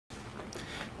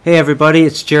Hey everybody,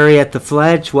 it's Jerry at the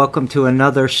Fledge. Welcome to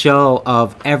another show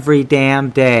of Every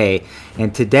Damn Day.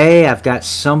 And today I've got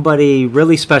somebody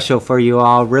really special for you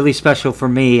all, really special for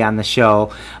me on the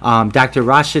show. Dr.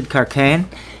 Rashed Karkain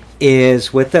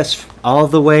is with us all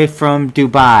the way from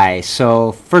Dubai.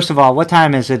 So first of all, what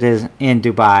time is it in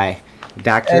Dubai,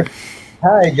 Doctor?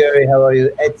 Hi, Jerry. How are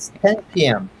you? It's 10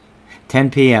 p.m. 10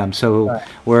 p.m. So Right.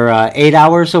 we're 8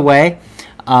 hours away.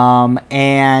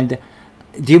 And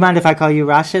do you mind if I call you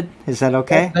Rashid? Is that That's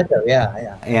okay? better. Yeah,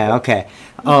 yeah. Yeah, okay.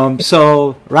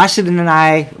 So Rashid and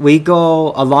I, we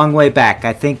go a long way back.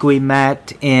 I think we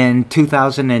met in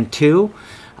 2002.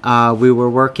 We were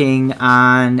working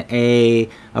on a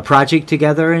project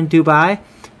together in Dubai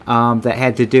that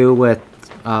had to do with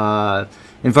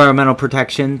environmental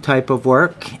protection type of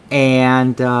work.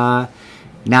 And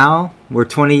now we're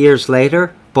 20 years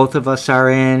later. Both of us are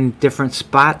in different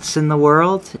spots in the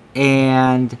world,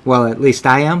 and well, at least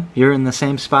I am. You're in the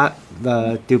same spot,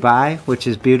 the Dubai, which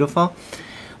is beautiful.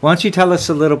 Why don't you tell us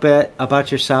a little bit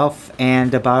about yourself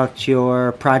and about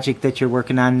your project that you're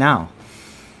working on now?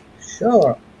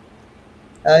 Sure.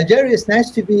 Jerry, it's nice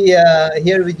to be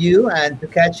here with you and to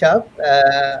catch up.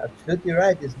 Absolutely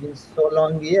right. It's been so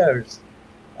long years.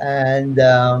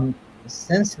 And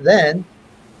since then,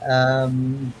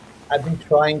 um, I've been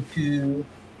trying to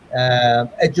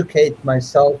educate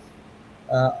myself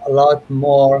a lot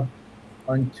more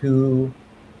onto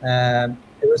the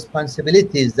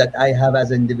responsibilities that I have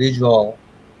as an individual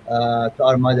to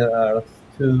our Mother Earth,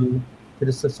 to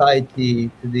the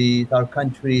society, to our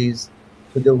countries,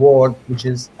 to the world, which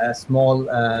is a small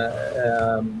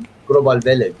global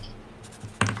village.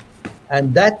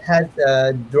 And that had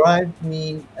driven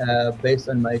me based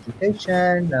on my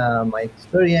education, my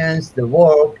experience, the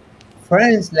work,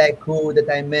 friends like who that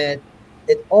I met.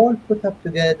 It all put up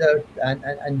together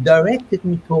and directed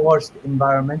me towards the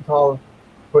environmental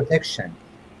protection,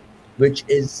 which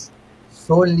is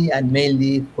solely and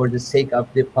mainly for the sake of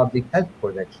the public health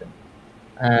protection,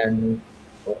 and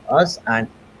for us, and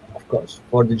of course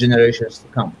for the generations to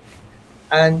come.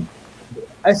 And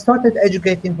I started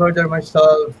educating further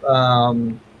myself,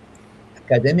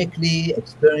 academically,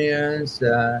 experience,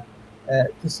 to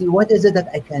see what is it that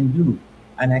I can do,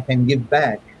 and I can give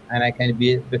back, and I can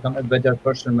become a better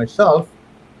person myself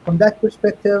from that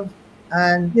perspective,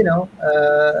 and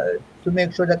to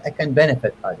make sure that I can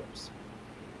benefit others.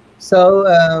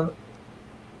 So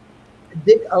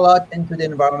did a lot into the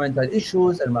environmental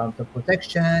issues, environmental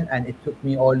protection, and it took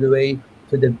me all the way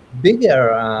to the bigger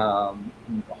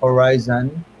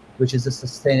horizon, which is the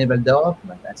sustainable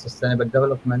development. And sustainable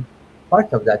development,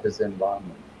 part of that is the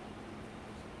environment.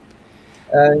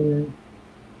 And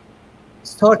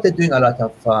started doing a lot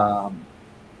of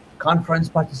conference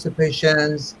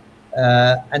participations,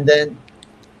 and then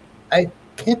I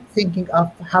kept thinking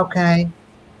of how can I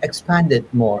expand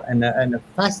it more and a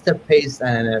faster pace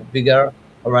and a bigger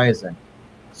horizon.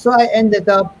 So I ended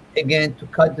up, again, to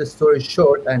cut the story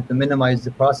short and to minimize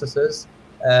the processes,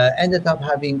 ended up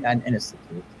having an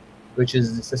institute, which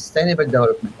is the Sustainable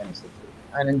Development Institute.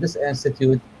 And in this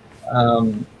institute,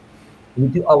 we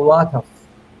do a lot of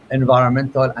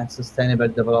environmental and sustainable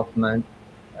development,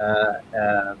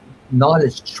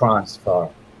 knowledge transfer,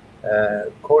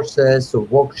 courses, so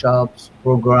workshops,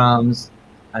 programs,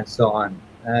 and so on.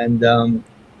 And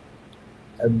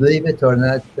believe it or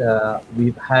not,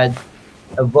 we've had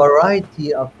a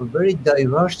variety of very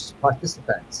diverse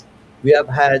participants. We have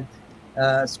had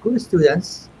school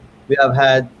students, we have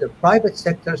had the private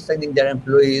sector sending their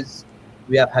employees,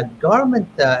 we have had government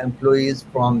employees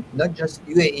from not just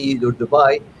UAE or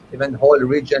Dubai, even whole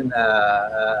region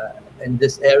in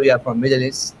this area from Middle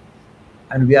East,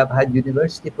 and we have had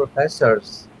university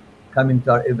professors coming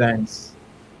to our events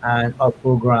and our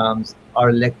programs,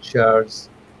 our lectures.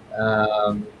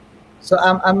 Um, so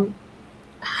I'm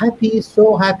happy,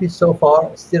 so happy so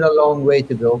far. Still a long way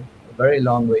to go, a very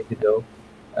long way to go.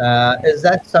 Is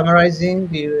that summarizing?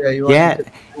 Do you want me Yeah, to a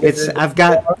it's little bit I've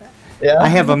got more? I Yeah.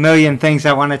 have a million things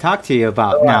I want to talk to you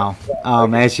about All right. now, Yeah.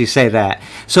 Okay. as you say that.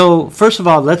 So first of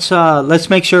all, let's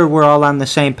make sure we're all on the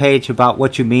same page about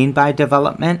what you mean by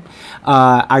development.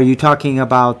 Are you talking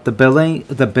about the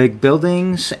big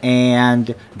buildings,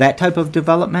 and that type of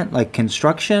development, like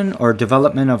construction or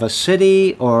development of a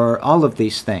city, or all of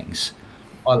these things?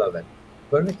 All of it.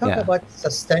 When we talk Yeah. about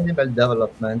sustainable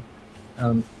development,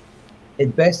 um,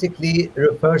 it basically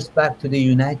refers back to the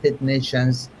United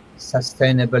Nations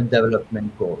Sustainable Development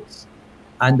Goals.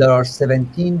 And there are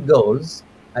 17 goals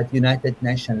at United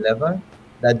Nations level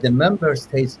that the member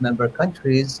states, member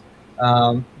countries,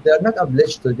 they are not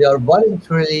obliged to, they are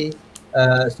voluntarily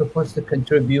supposed to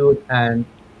contribute and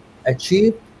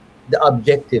achieve the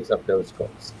objectives of those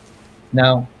goals.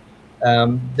 Now,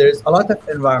 there's a lot of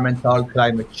environmental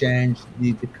climate change,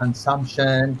 the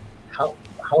consumption, how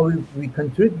we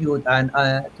contribute and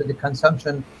to the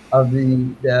consumption of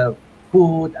the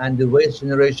food and the waste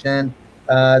generation.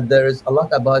 There's a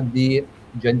lot about the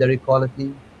gender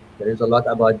equality. There is a lot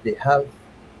about the health,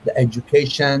 the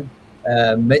education,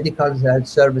 medical health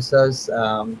services.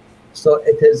 So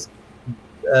it is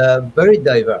very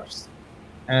diverse.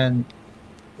 And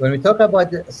when we talk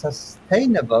about the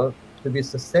sustainable, to be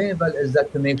sustainable is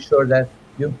that to make sure that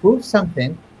you improve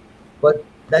something, but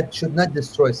that should not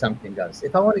destroy something else.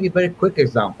 If I want to give a very quick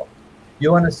example,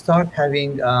 you want to start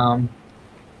having an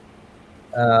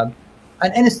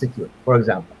institute, for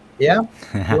example. Yeah,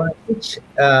 you want to teach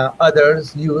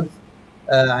others, youth,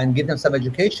 and give them some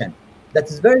education. That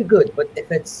is very good, but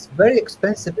if it's very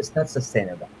expensive, it's not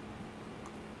sustainable.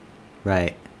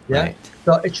 Right. Yeah. Right.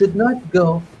 So it should not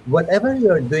go. Whatever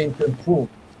you're doing to improve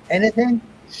anything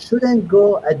shouldn't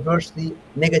go adversely,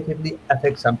 negatively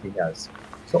affect something else.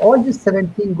 So all these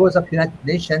 17 goals of United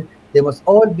Nations, they must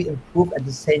all be improved at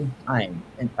the same time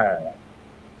in parallel.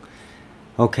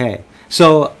 Okay.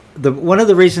 So one of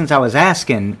the reasons I was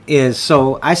asking is,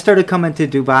 so I started coming to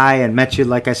Dubai and met you,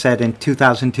 like I said, in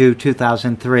 2002,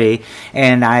 2003,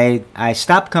 and I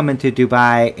stopped coming to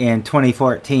Dubai in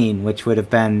 2014, which would have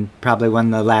been probably one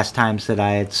of the last times that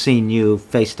I had seen you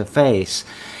face to face.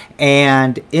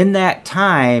 And in that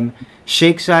time,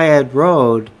 Sheikh Zayed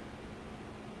Road,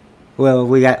 well,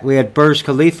 we had Burj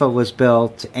Khalifa was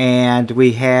built, and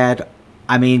we had,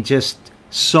 I mean, just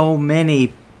so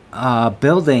many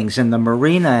buildings in the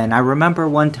marina. And I remember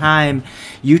one time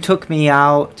you took me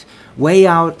out, way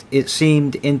out, it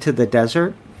seemed, into the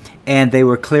desert, and they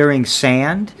were clearing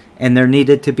sand, and there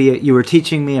needed to be, you were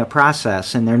teaching me a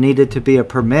process, and there needed to be a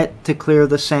permit to clear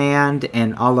the sand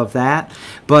and all of that.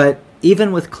 But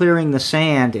even with clearing the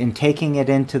sand and taking it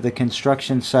into the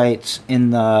construction sites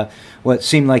in the what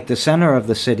seemed like the center of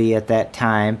the city at that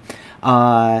time,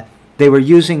 they were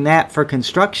using that for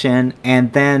construction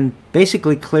and then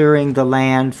basically clearing the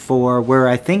land for where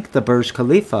I think the Burj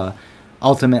Khalifa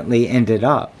ultimately ended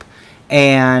up.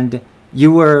 And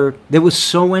it was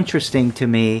so interesting to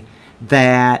me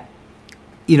that,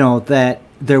 you know, that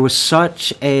there was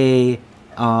such a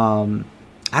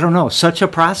I don't know, such a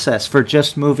process for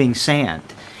just moving sand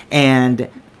and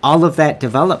all of that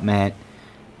development.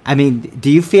 I mean,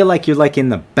 do you feel like you're like in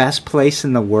the best place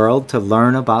in the world to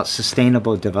learn about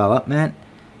sustainable development?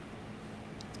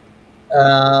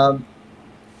 I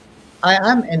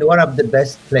am in one of the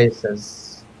best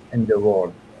places in the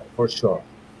world, for sure.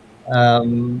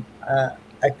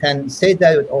 I can say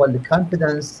that with all the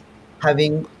confidence,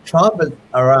 having traveled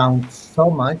around so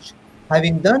much,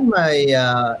 having done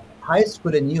my high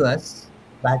school in US,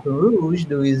 Baton Rouge,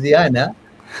 Louisiana,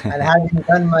 and having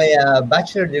done my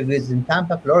bachelor degrees in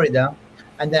Tampa, Florida,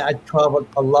 and then I traveled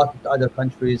a lot to other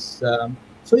countries.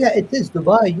 So yeah, it is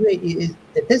Dubai, UAE,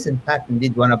 it is in fact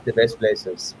indeed one of the best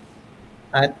places.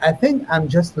 And I think I'm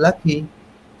just lucky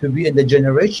to be in the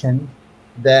generation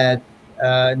that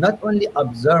not only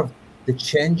observed the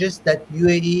changes that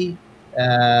UAE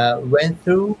went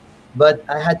through, but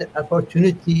I had the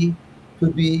opportunity to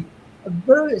be a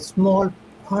very small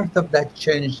part of that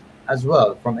change as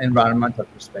well from environmental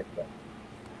perspective.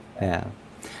 Yeah.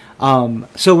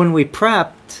 So when we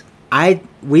prepped,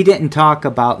 we didn't talk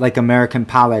about like American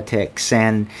politics,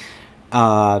 and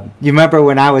you remember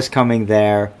when I was coming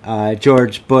there,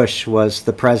 George Bush was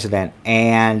the president,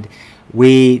 and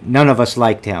none of us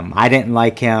liked him. I didn't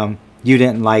like him. You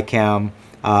didn't like him.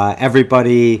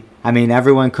 Everyone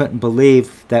couldn't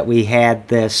believe that we had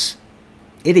this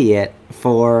idiot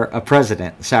for a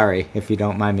president. Sorry if you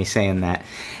don't mind me saying that.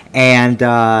 And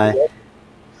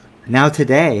now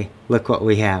today, look what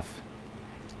we have,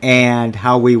 and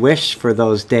how we wish for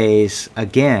those days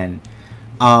again.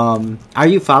 Are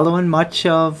you following much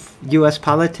of U.S.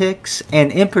 politics,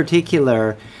 and in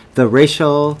particular the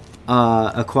racial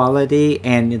equality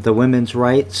and the women's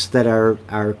rights that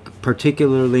are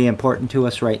particularly important to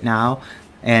us right now?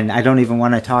 And I don't even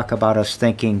want to talk about us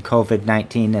thinking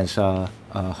COVID-19 is a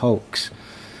hoax.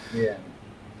 Yeah.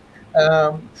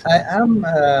 I am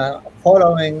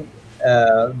following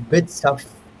bits of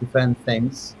different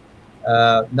things,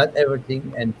 not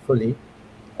everything and fully.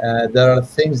 There are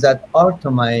things that are to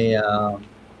my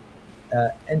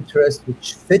interest,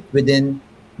 which fit within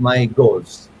my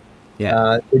goals.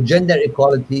 Yeah. The gender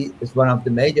equality is one of the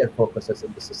major focuses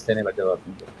in the Sustainable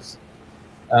Development Goals.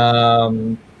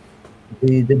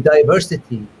 The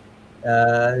diversity,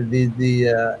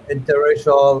 the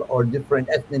interracial or different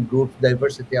ethnic groups,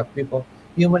 diversity of people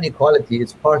human equality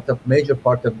is major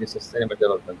part of the Sustainable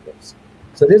Development Goals.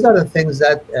 So these are the things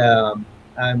that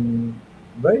I'm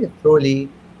very thoroughly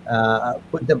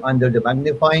put them under the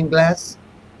magnifying glass,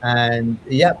 and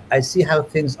yeah, I see how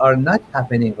things are not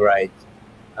happening right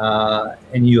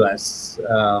in US.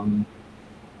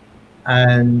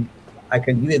 And I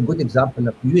can give you a good example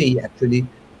of UAE. Actually,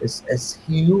 is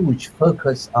huge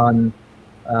focus on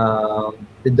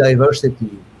the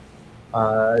diversity,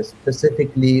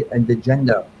 specifically in the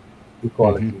gender Hmm.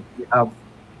 equality. We have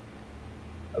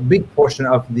a big portion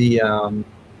of the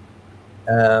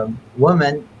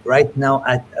women right now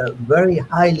at very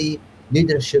highly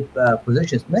leadership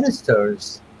positions,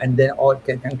 ministers, and then all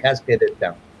can cascade it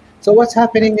down. So what's Yeah.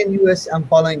 happening in US? I'm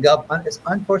following up. And it's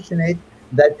unfortunate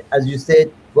that, as you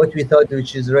said, what we thought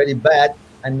which is really bad,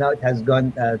 and now it has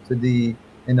gone to the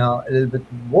a little bit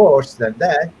worse than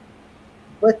that.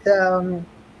 But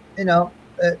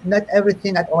not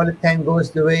everything at all the time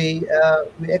goes the way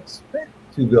we expect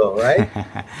to go, right?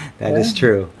 That Yeah. is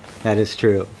true. That is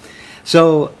true.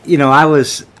 So, I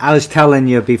was telling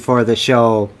you before the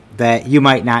show that you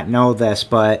might not know this,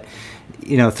 but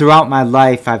throughout my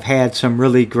life, I've had some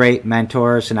really great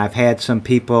mentors, and I've had some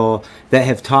people that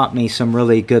have taught me some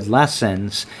really good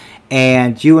lessons.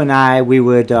 And you and I, we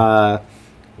would go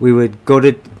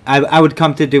to. I would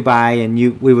come to Dubai, and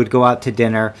we would go out to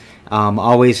dinner.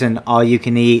 Always an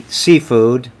all-you-can-eat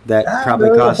seafood that Ah,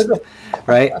 probably cost,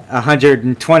 right,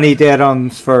 120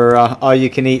 dirhams for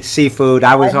all-you-can-eat seafood.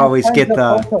 I I was have always tons get of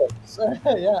the. photos.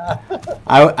 Yeah.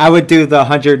 I would do the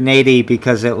 180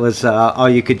 because it was all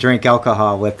you could drink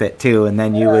alcohol with it too, and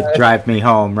then you would drive me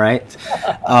home, right?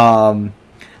 Um,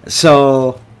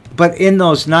 so, but in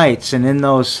those nights and in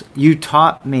those, you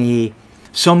taught me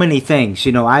so many things.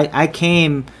 I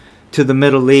came to the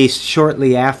Middle East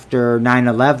shortly after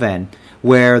 9/11,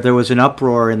 where there was an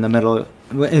uproar in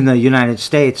the United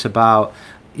States about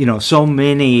so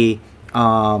many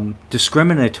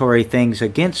discriminatory things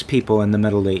against people in the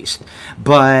Middle East.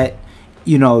 But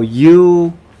you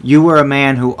were a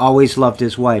man who always loved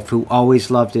his wife, who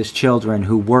always loved his children,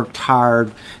 who worked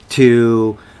hard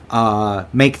to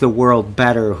make the world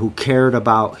better, who cared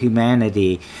about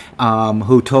humanity,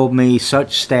 who told me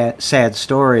such sad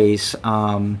stories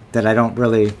that I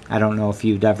don't know if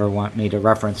you'd ever want me to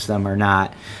reference them or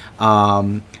not.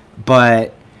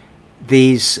 But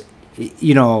these,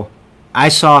 you know, I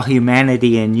saw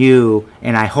humanity in you,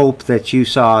 and I hope that you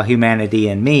saw humanity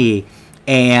in me,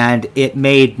 and it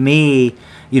made me,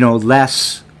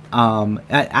 less.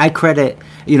 I credit,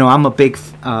 I'm a big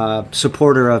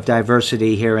supporter of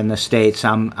diversity here in the States.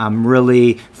 I'm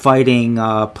really fighting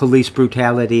police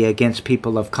brutality against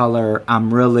people of color.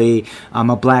 I'm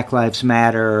a Black Lives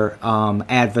Matter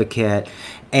advocate,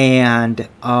 and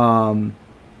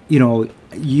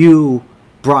you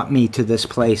brought me to this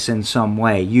place in some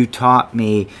way. You taught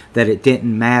me that it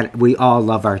didn't matter. We all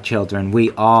love our children.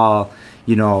 We all,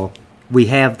 we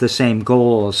have the same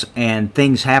goals, and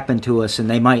things happen to us and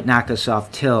they might knock us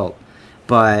off tilt.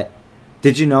 But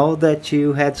did you know that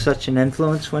you had such an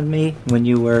influence on me when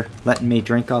you were letting me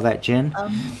drink all that gin?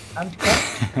 I'm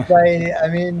touched by,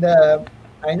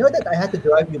 I know that I had to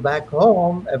drive you back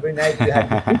home every night. You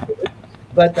had to do it,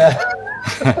 but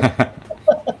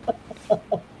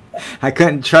I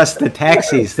couldn't trust the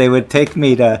taxis. They would take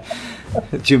me to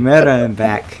Jumeirah and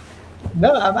back.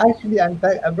 no,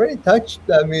 I'm very touched.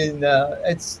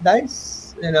 It's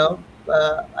nice,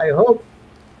 I hope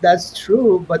that's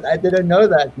true, but I didn't know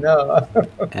that. No,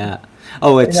 Yeah.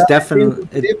 Oh, it's I seem to definitely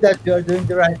believe that you're doing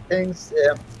the right things.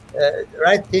 The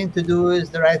right thing to do is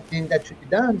the right thing that should be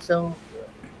done. So,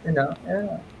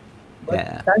 yeah. But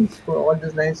yeah. thanks for all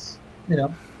those nice,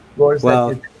 words that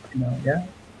Well, yeah.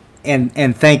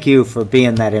 and thank you for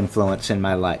being that influence in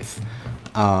my life.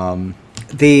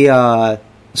 The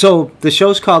So the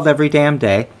show's called Every Damn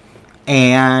Day,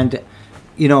 and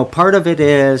part of it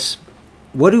is,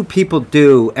 what do people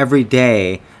do every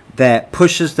day that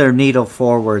pushes their needle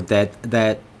forward,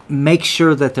 that makes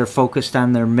sure that they're focused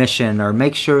on their mission, or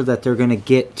make sure that they're going to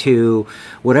get to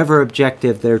whatever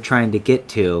objective they're trying to get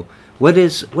to. What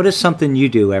is something you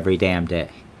do every damn day?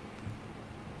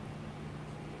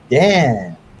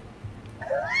 Damn.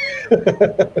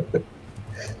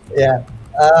 Yeah.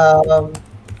 Um,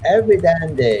 every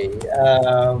damn day.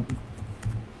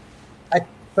 I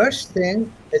First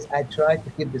thing is I try to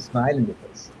keep the smile in the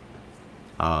face.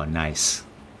 Oh, nice.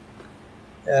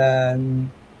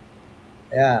 Um,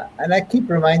 yeah, and I keep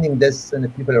reminding this and the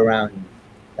people around me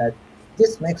that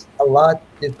this makes a lot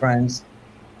difference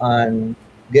on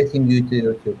getting you to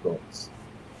your goals.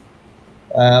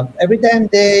 Every damn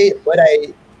day, what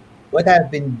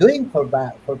I've been doing for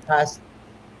past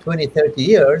 20, 30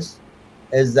 years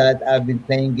is that I've been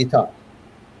playing guitar.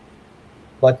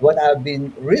 But what I've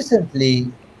been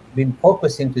recently been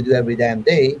focusing to do every damn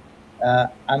day,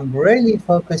 I'm really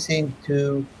focusing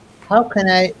to how can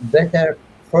I better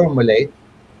formulate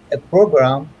a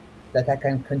program that I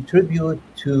can contribute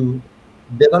to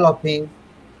developing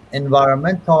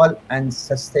environmental and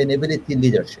sustainability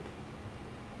leadership.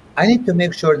 I need to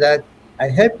make sure that I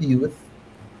help youth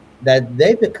that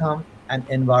they become an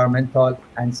environmental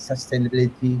and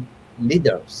sustainability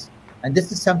leaders. And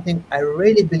this is something I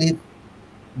really believe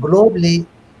globally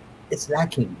it's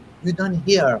lacking. You don't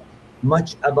hear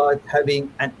much about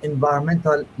having an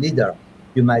environmental leader.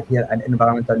 You might hear an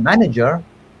environmental manager.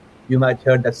 You might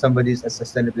hear that somebody is a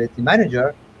sustainability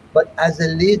manager. But as a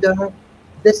leader,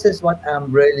 this is what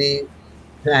I'm really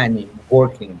planning,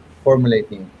 working,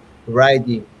 formulating,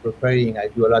 writing, preparing. I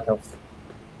do a lot of,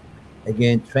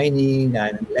 again, training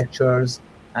and lectures.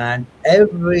 And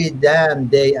every damn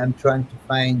day, I'm trying to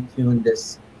fine tune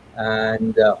this.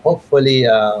 And hopefully,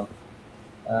 yeah,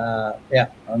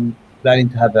 I'm planning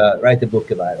to have write a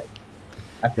book about it.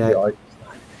 Actually, already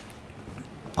started.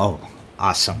 Oh,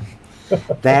 awesome.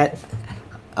 That,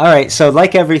 all right. So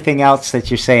like everything else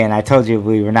that you're saying, I told you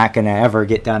we were not going to ever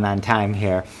get done on time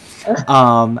here.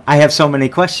 I have so many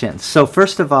questions. So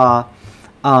first of all,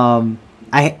 you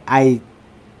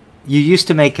used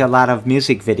to make a lot of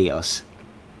music videos.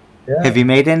 Yeah. Have you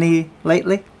made any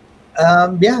lately?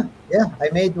 Yeah. I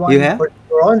made one for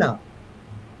Corona.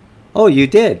 Oh, you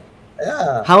did?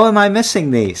 Yeah. How am I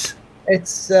missing these?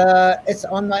 It's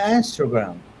on my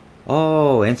Instagram.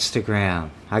 Oh,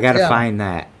 Instagram. I got to find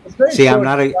that. It's very See, short, I'm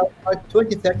not a... about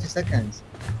 20, 30 seconds.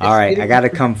 All right, I got to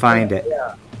come find it.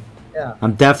 Yeah.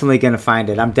 I'm definitely going to find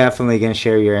it. I'm definitely going to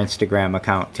share your Instagram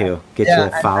account too. Get your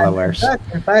followers.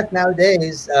 In fact,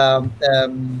 nowadays, I'm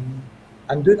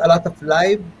doing a lot of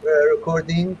live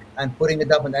recording and putting it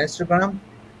up on Instagram.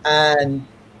 And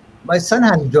my son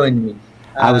has joined me.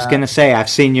 I was going to say, I've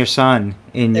seen your son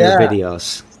in your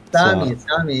videos. Sammy,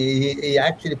 he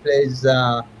actually plays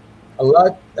a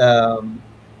lot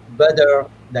better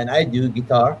than I do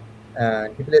guitar.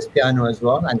 He plays piano as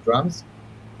well and drums.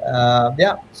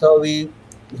 So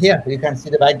here you can see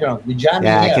the background. We jam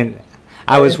here.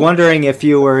 I was wondering if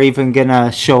you were even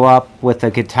gonna show up with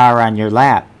a guitar on your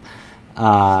lap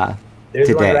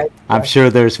today. I'm sure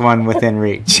there's one within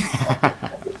reach.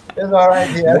 There's one right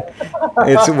here.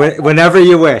 It's whenever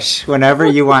you wish, whenever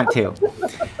you want to.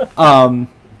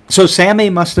 So Sammy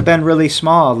must have been really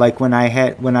small, like when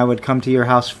I would come to your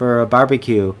house for a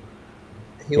barbecue.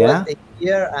 He was a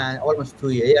year and almost 2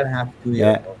 years, year and a half, 2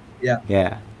 years old.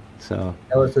 Yeah. So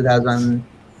that was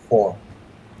 2004.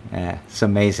 Yeah, it's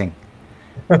amazing.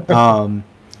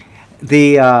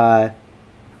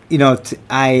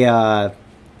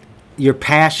 Your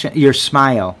passion, your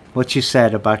smile. What you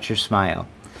said about your smile.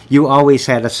 You always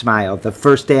had a smile. The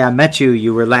first day I met you,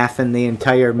 you were laughing the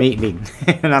entire meeting,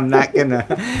 and I'm not gonna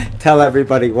tell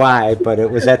everybody why, but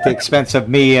it was at the expense of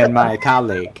me and my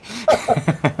colleague.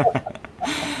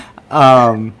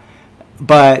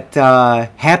 But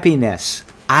happiness.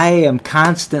 I am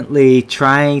constantly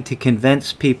trying to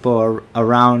convince people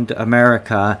around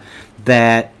America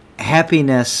that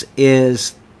happiness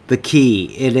is the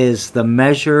key. It is the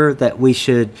measure that we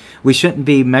shouldn't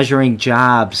be measuring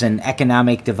jobs and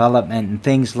economic development and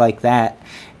things like that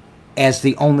as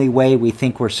the only way we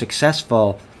think we're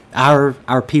successful.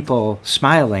 Are people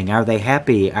smiling? Are they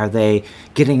happy? Are they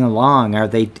getting along?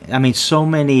 So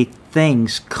many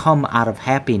things come out of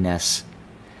happiness.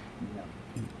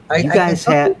 I can talk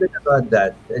a bit about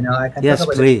that. I can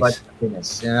talk about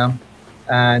happiness.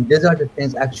 And these are the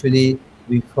things actually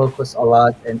we focus a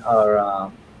lot in our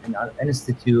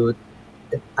institute,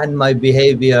 and my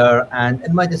behavior and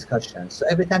in my discussions. So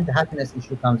every time the happiness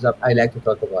issue comes up, I like to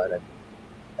talk about it.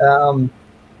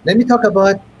 Let me talk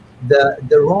about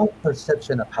the wrong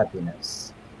perception of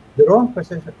happiness. The wrong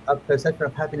perception of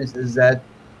happiness is that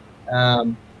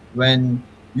when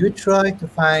you try to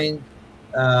find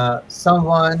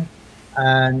someone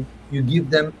and you give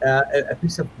them a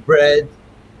piece of bread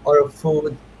or a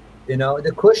food,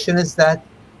 the question is that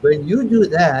when you do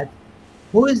that,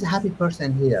 who is the happy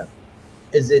person here?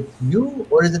 Is it you,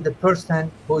 or is it the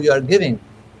person who you are giving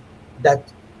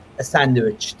that a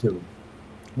sandwich to?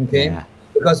 Okay. Yeah.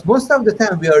 Because most of the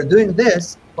time we are doing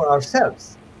this for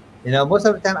ourselves. Most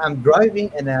of the time I'm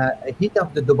driving in a heat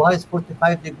of the Dubai's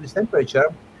 45 degrees temperature,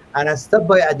 and I stop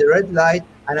by at the red light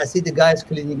and I see the guys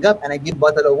cleaning up, and I give a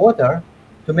bottle of water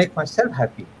to make myself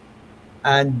happy.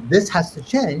 And this has to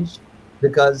change,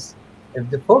 because if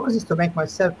the focus is to make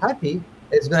myself happy,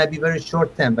 it's going to be very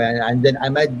short term, and then I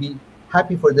might be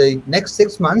happy for the next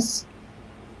 6 months,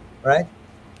 right?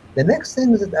 The next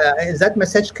thing is that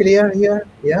message clear here?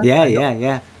 Yeah, Yeah, I hope. yeah,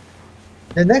 yeah.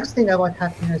 The next thing about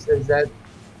happiness is that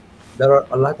there are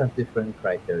a lot of different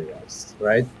criteria,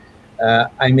 right?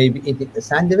 I may be eating a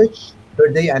sandwich per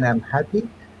day and I'm happy,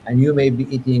 and you may be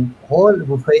eating whole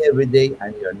buffet every day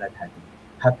and you're not happy.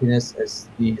 Happiness is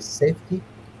the safety,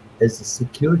 is the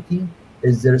security,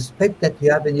 is the respect that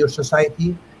you have in your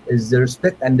society, is the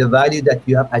respect and the value that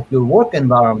you have at your work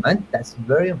environment. That's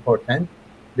very important,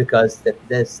 because if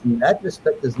that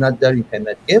respect is not there, you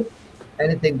cannot give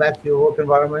anything back to your work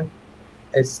environment.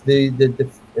 It's the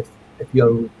if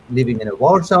you're living in a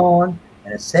war zone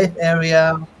in a safe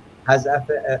area,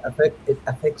 it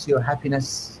affects your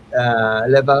happiness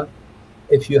level.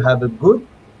 If you have a good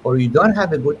or you don't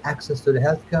have a good access to the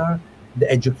healthcare,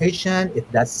 the education, if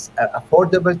that's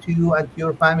affordable to you and to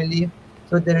your family.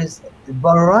 So there is a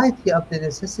variety of the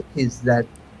necessities that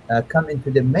come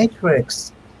into the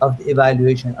matrix of the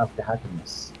evaluation of the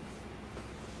happiness.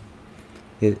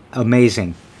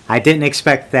 Amazing. I didn't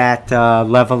expect that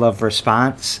level of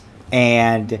response,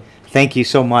 and thank you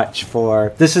so much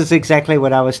for. This is exactly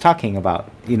what I was talking about.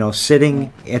 You know,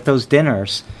 sitting at those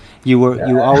dinners, you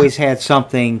Uh, always had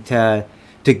something to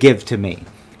give to me,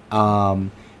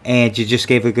 and you just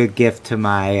gave a good gift to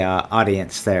my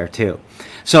audience there too.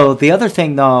 So the other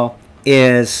thing though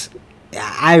is,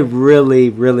 I really,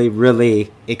 really, really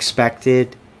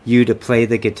expected you to play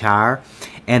the guitar.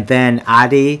 And then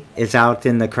Adi is out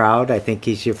in the crowd. I think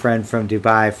he's your friend from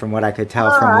Dubai, from what I could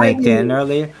tell from LinkedIn Adi,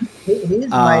 earlier. he's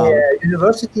my Um,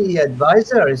 university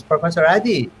advisor. Is Professor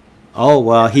Adi. oh,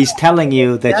 well, he's telling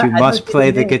you that Yeah, you I don't must see the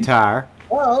play the name. guitar.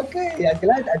 Oh, okay. Yeah,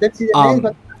 glad I don't see the name, Um,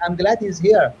 but I'm glad he's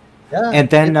here. Yeah, and he's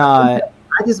then my mentor.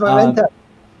 Adi is my uh, mentor.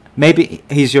 maybe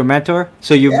he's your mentor.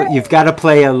 So Yeah. you've got to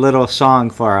play a little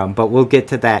song for him, but we'll get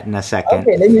to that in a second.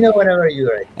 Okay, let me know whenever you're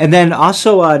ready. And then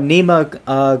also Nima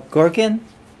Gorkin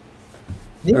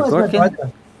or Nemo is my Gorkin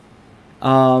brother.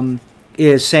 um,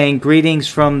 is saying greetings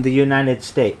from the United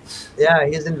States. Yeah,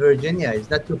 he's in Virginia. He's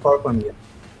not too far from you.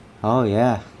 Oh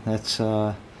yeah, that's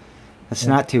Yeah.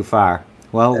 not too far.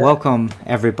 Well, Yeah. welcome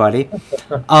everybody.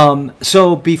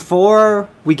 So before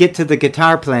we get to the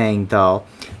guitar playing, though,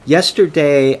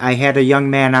 yesterday I had a young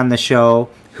man on the show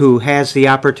who has the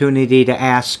opportunity to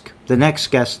ask the next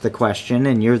guest the question,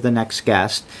 and you're the next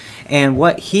guest. And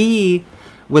what he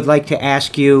would like to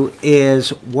ask you is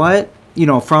what, you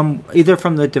know, from either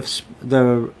from the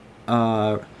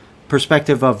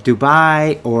perspective of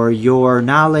Dubai or your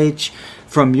knowledge,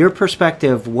 from your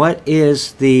perspective, what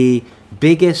is the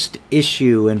biggest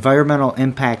issue, environmental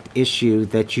impact issue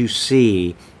that you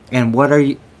see, and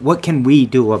what can we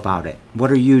do about it? What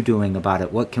are you doing about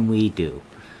it? What can we do?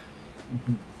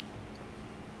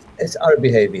 It's our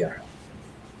behavior.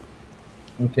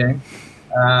 Okay.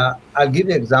 I'll give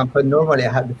you an example. Normally,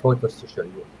 I have the photos to show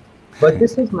you, but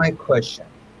this is my question.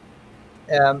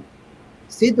 Um,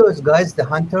 See those guys, the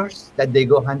hunters, that they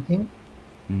go hunting,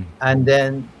 Mm. and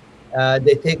then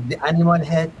they take the animal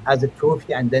head as a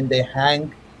trophy, and then they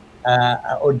hang,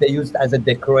 or they use it as a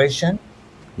decoration.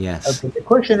 Yes. Okay, the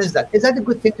question is that a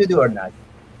good thing to do or not?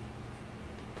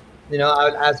 You know,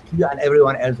 I'll ask you and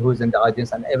everyone else who's in the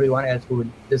audience and everyone else who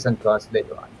will listen to us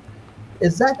later on.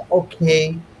 Is that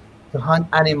okay to hunt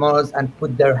animals and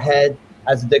put their head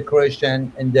as a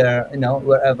decoration in their,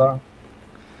 wherever?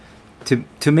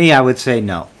 To me, I would say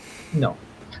no. No.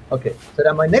 Okay. So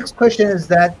then my next question is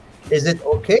it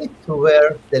okay to wear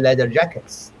the leather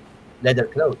jackets, leather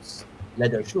clothes,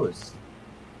 leather shoes?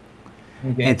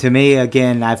 Okay. And to me,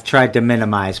 again, I've tried to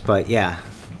minimize, but yeah,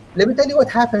 Let me tell you what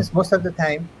happens most of the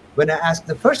time. When I ask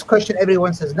the first question,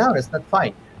 everyone says, no, it's not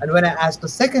fine. And when I ask the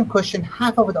second question,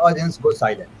 half of the audience goes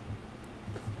silent.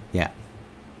 yeah,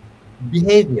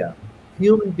 Behavior,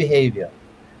 human behavior.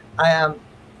 I am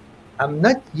I'm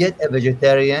not yet a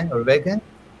vegetarian or vegan,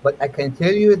 but I can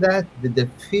tell you that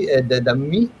the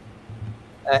meat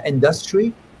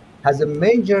industry has a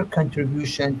major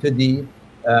contribution to the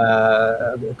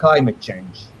climate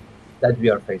change that we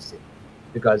are facing,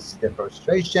 because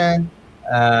deforestation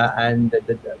and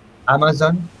the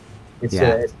Amazon,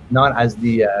 yeah, it's known as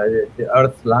the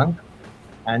earth lung,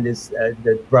 and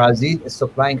the Brazil is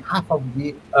supplying half of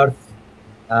the earth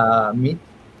meat.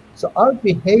 So our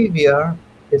behavior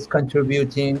is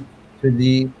contributing to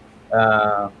the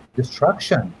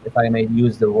destruction, if I may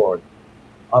use the word,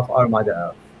 of our Mother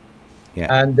Earth. yeah,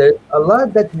 And there's a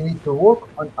lot that we need to work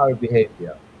on our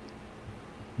behavior.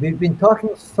 We've been talking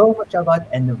so much about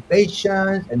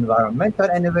innovations, environmental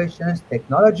innovations,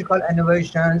 technological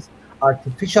innovations,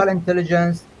 artificial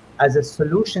intelligence as a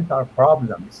solution to our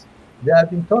problems. We have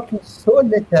been talking so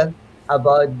little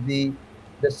about the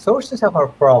sources of our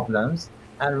problems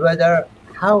and whether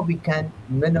how we can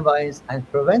minimize and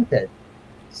prevent it.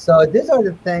 So these are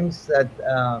the things that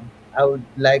I would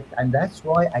like, and that's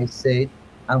why I said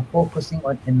I'm focusing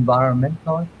on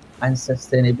environmental and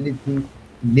sustainability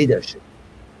leadership.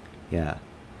 Yeah.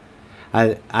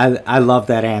 I love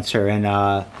that answer, and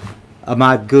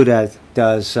Ahmad Gouda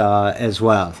does as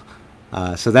well.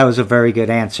 So that was a very good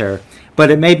answer. But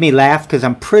it made me laugh because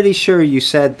I'm pretty sure you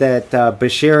said that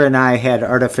Bashir and I had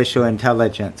artificial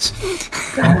intelligence.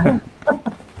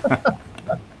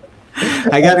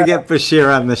 I got to get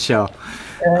Bashir on the show.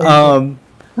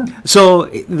 So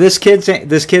this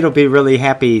kid will be really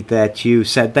happy that you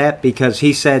said that, because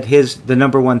he said the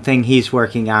number one thing he's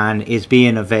working on is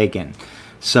being a vegan.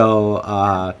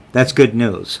 So that's good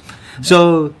news.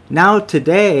 So now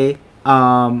today,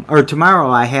 or tomorrow,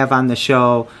 I have on the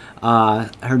show,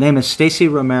 her name is Stacy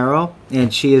Romero,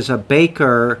 and she is a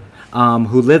baker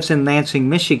who lives in Lansing,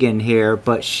 Michigan here,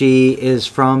 but she is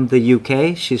from the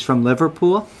UK. She's from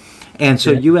Liverpool. And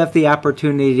so you have the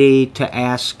opportunity to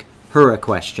ask her a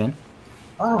question.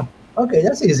 Ah, okay,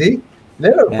 that's easy.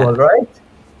 Liverpool, right?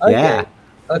 Okay. Yeah.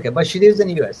 Okay, but she lives in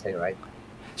the USA, right?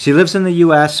 She lives in the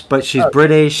U.S., but she's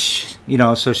British,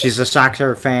 so she's a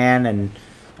soccer fan and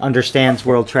understands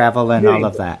world travel and all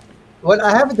of that. Well,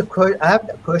 I have the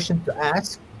question to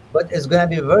ask, but it's going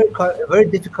to be very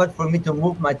difficult for me to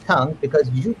move my tongue, because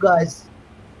you guys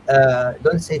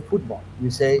don't say football, you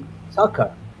say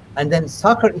soccer, and then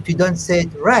soccer, if you don't say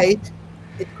it right,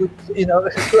 it could,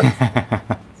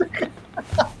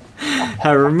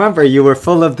 I remember you were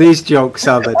full of these jokes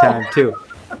all the time too.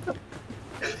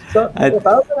 So if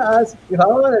I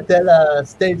want to tell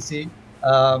Stacey,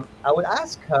 I would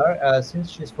ask her, since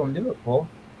she's from Liverpool.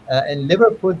 In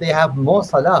Liverpool, they have Mo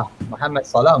Salah, Mohamed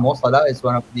Salah. Mo Salah is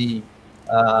one of the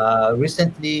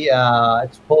recently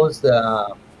exposed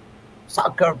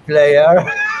soccer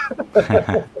player,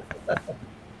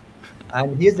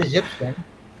 and he's Egyptian.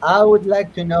 I would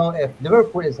like to know if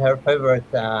Liverpool is her favorite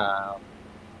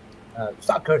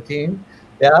soccer team,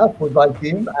 football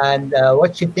team, and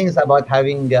what she thinks about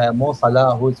having Mo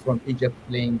Salah, who's from Egypt,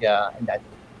 playing in that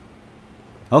team.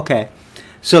 Okay.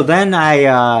 So then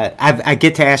I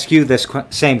get to ask you this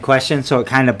same question, so it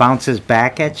kind of bounces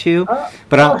back at you.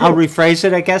 But I'll rephrase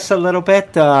it, I guess, a little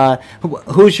bit.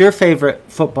 Who's your favorite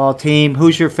football team?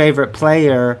 Who's your favorite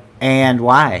player, and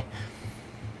why?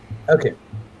 Okay.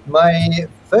 My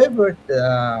favorite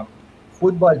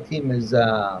football team is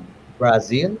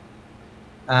Brazil.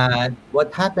 And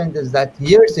what happened is that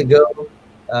years ago,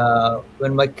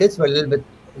 when my kids were a little bit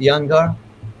younger,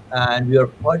 and we were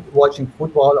watching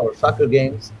football or soccer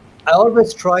games, I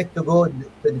always tried to go to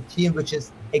the team which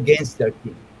is against their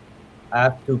team. I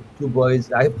have two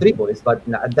boys. I have three boys, but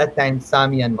at that time,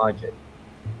 Sami and Majid.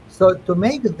 So to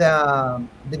make the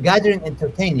gathering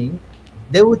entertaining,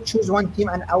 they would choose one team,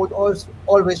 and I would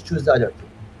always choose the other team.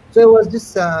 So it was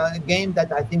this game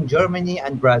that I think Germany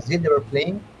and Brazil, they were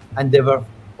playing, and they were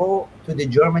to the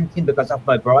German team because of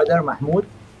my brother Mahmoud.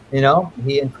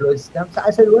 He influenced them. So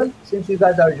I said, well, since you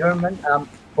guys are German,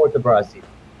 for the Brazil.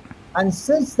 And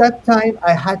since that time,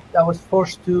 I was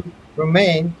forced to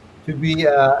remain to be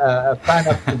a fan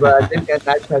of the Brazilian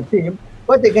national team.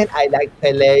 But again, I like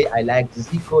Pele, I like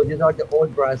Zico. These are the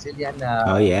old Brazilian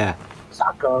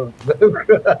soccer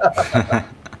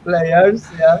players.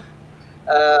 Yeah.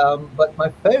 But my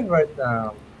favorite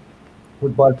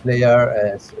football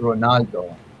player is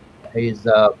Ronaldo. He's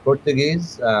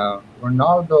Portuguese.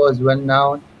 Ronaldo is well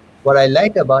known. What I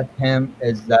like about him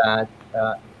is that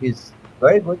he's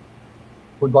very good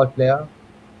football player,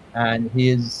 and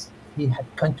he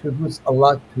contributes a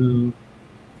lot to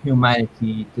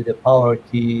humanity, to the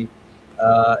poverty.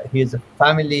 He is a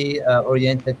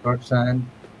family-oriented person,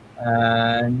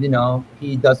 and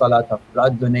he does a lot of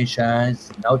blood donations,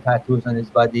 no tattoos on his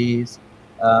bodies,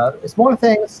 small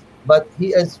things. But he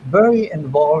is very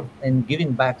involved in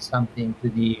giving back something to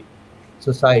the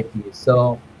society.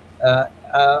 So,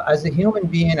 as a human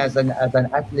being, as an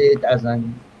athlete, as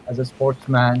a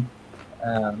sportsman,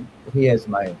 he is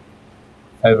my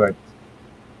favorite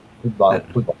footballer.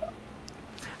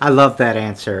 I love that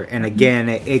answer, and again,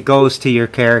 it goes to your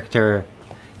character.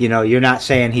 You're not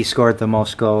saying he scored the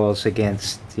most goals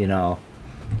against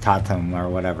Tottenham or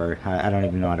whatever. I don't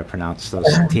even know how to pronounce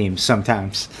those teams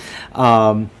sometimes.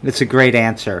 It's a great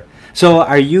answer.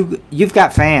 So you've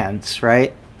got fans,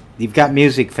 right? You've got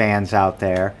music fans out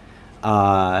there.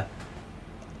 You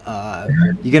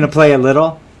gonna play a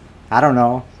little? I don't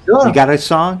know. Sure. You got a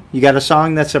song? You got a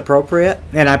song that's appropriate?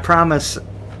 And I promise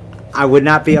I would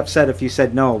not be upset if you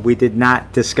said no. We did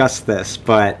not discuss this,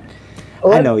 but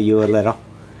I know you a little.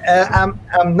 I'm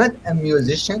not a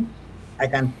musician. I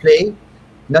can play,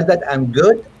 Not that I'm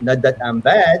good, not that I'm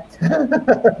bad.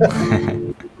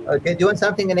 Okay, do you want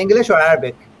something in English or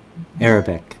Arabic?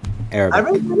 Arabic. Arabic.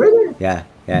 Arabic, really? Yeah,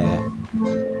 yeah, yeah.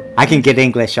 I can get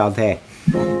English all day.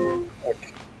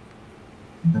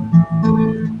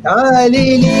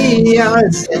 تعالي لي يا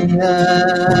أعز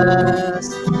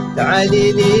الناس،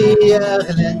 تعالي لي يا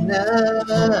أغلى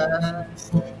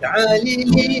الناس، تعالي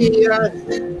لي يا أعز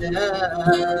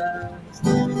الناس،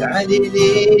 تعالي لي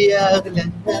يا أغلى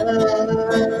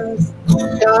الناس،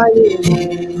 تعالي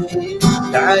لي،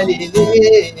 تعالي لي،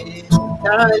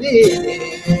 تعالي لي،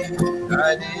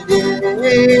 تعالي لي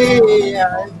يا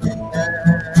أعز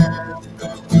الناس.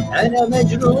 أنا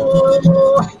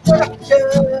مجروح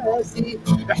إحساسي،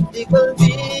 رحت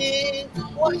قلبي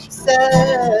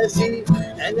وإحساسي.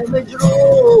 أنا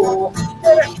مجروح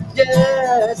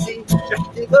إحساسي،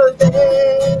 رحت قلبي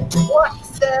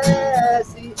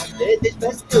وإحساسي. ليتك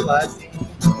بس تواسي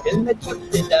كلمة حب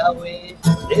تداوي،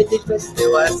 ليتك بس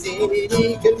تواسيني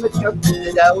كلمة حب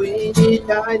تداويني.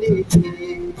 تعالي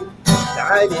لي،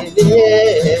 تعالي لي،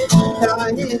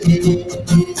 تعالي لي،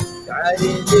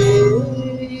 تعالي لي.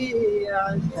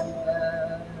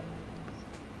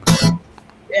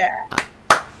 Yeah.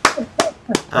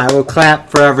 I will clap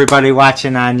for everybody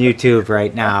watching on YouTube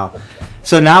right now.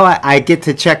 So now I get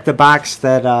to check the box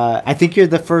that I think you're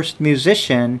the first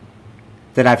musician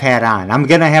that I've had on. I'm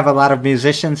going to have a lot of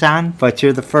musicians on, but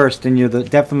you're the first, and you're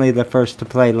definitely the first to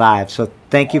play live. So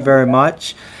thank you very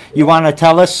much. You want to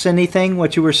tell us anything,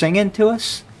 what you were singing to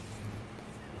us?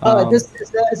 This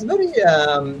is very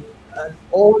an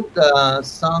old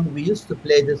song. We used to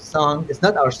play this song. It's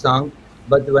not our song,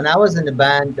 but when I was in a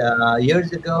band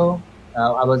years ago,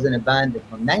 I was in a band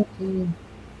from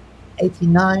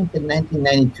 1989 to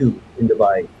 1992 in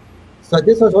Dubai. So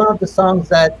this was one of the songs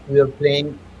that we were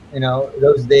playing,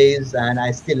 those days, and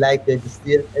I still like it.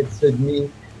 It's with me.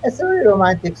 It's a very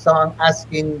romantic song,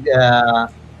 asking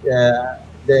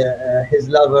his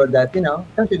lover that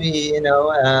come to me,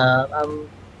 I'm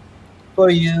for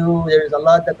you. There's a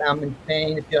lot that I'm in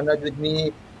pain if you're not with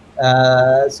me.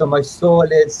 So my soul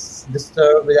is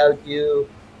disturbed without you.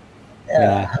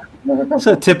 Yeah. It's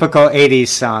a typical 80s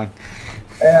song.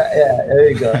 Yeah, there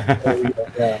you go. There you go.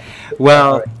 Yeah.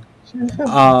 Well,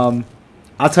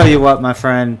 I'll tell you what, my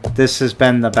friend, this has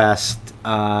been the best.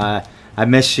 I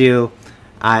miss you.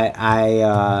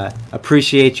 I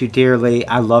appreciate you dearly.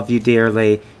 I love you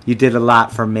dearly. You did a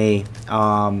lot for me,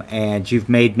 and you've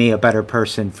made me a better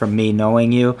person from me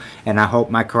knowing you, and I hope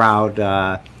my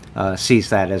crowd sees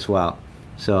that as well.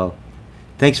 So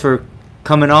thanks for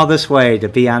coming all this way to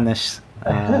be on this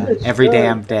every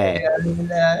damn day.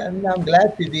 I'm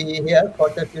glad to be here,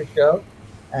 part of your show,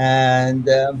 and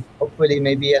hopefully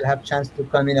maybe I'll have a chance to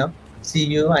come, see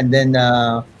you, and then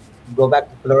go back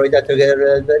to Florida together a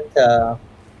little bit,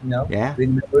 Yeah.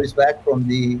 bring memories back from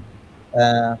the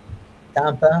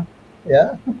Tampa.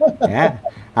 Yeah. Yeah,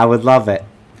 I would love it.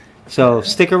 So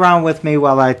stick around with me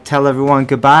while I tell everyone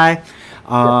goodbye.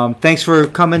 Thanks for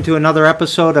coming to another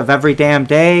episode of Every Damn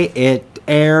Day. It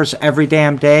airs every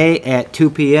damn day at 2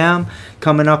 p.m.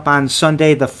 Coming up on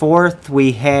Sunday the 4th,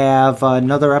 we have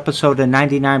another episode of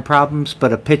 99 Problems,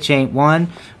 but a pitch ain't one.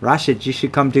 Rashed, you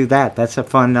should come do that. That's a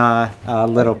fun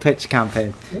little pitch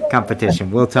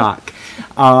competition. We'll talk.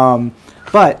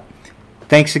 But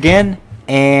thanks again.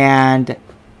 And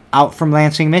out from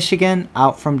Lansing, Michigan,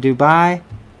 out from Dubai,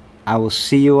 I will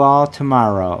see you all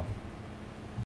tomorrow.